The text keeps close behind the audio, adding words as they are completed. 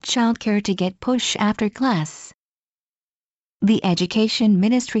childcare to get push after class. The Education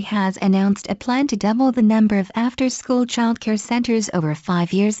Ministry has announced a plan to double the number of after-school childcare centers over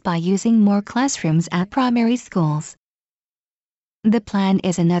 5 years by using more classrooms at primary schools. The plan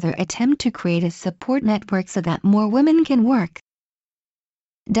is another attempt to create a support network so that more women can work.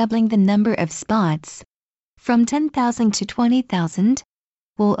 Doubling the number of spots, from 10,000 to 20,000,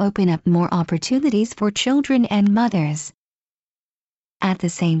 will open up more opportunities for children and mothers. At the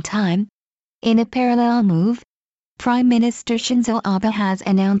same time, in a parallel move, Prime Minister Shinzo Abe has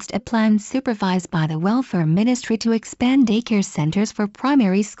announced a plan supervised by the Welfare Ministry to expand daycare centers for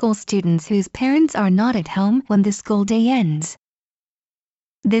primary school students whose parents are not at home when the school day ends.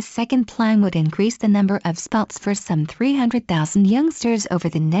 This second plan would increase the number of spots for some 300,000 youngsters over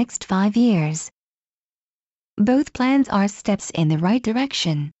the next 5 years. Both plans are steps in the right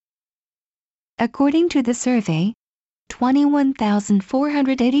direction. According to the survey,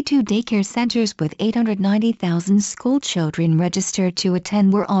 21,482 daycare centers with 890,000 school children registered to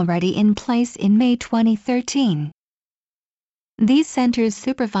attend were already in place in May 2013. These centers,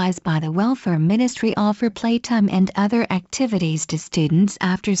 supervised by the Welfare Ministry, offer playtime and other activities to students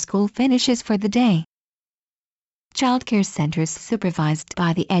after school finishes for the day. Childcare centers supervised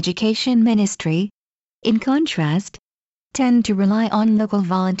by the Education Ministry, in contrast, tend to rely on local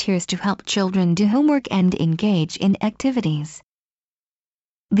volunteers to help children do homework and engage in activities.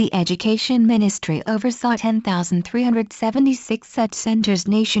 The Education Ministry oversaw 10,376 such centers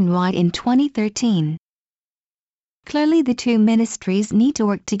nationwide in 2013. Clearly, the two ministries need to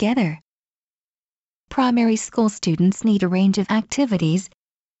work together. Primary school students need a range of activities,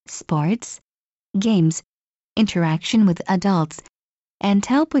 sports, games, interaction with adults, and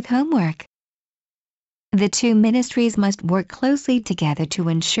help with homework. The two ministries must work closely together to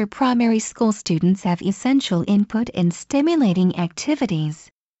ensure primary school students have essential input in stimulating activities.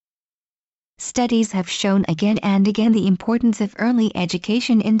 Studies have shown again and again the importance of early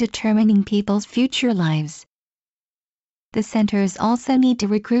education in determining people's future lives. The centers also need to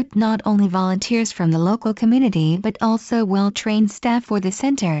recruit not only volunteers from the local community but also well-trained staff for the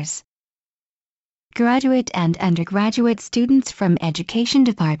centers. Graduate and undergraduate students from education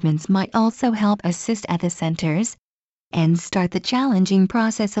departments might also help assist at the centers and start the challenging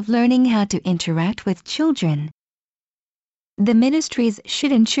process of learning how to interact with children. The ministries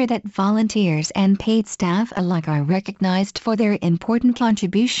should ensure that volunteers and paid staff alike are recognized for their important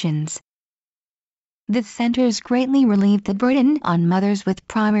contributions. The centers greatly relieve the burden on mothers with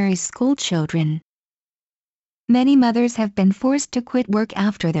primary school children. Many mothers have been forced to quit work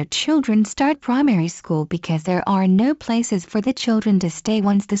after their children start primary school because there are no places for the children to stay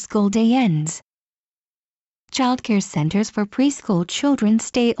once the school day ends. Childcare centers for preschool children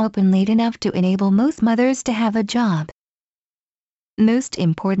stay open late enough to enable most mothers to have a job. Most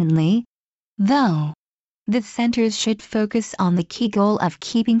importantly, though, the centers should focus on the key goal of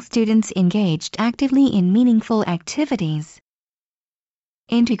keeping students engaged actively in meaningful activities.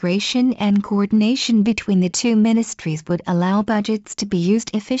 Integration and coordination between the two ministries would allow budgets to be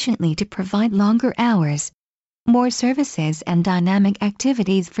used efficiently to provide longer hours, more services and dynamic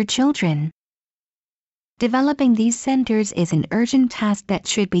activities for children. Developing these centers is an urgent task that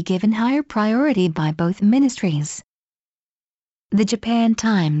should be given higher priority by both ministries. The Japan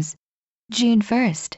Times, June 1.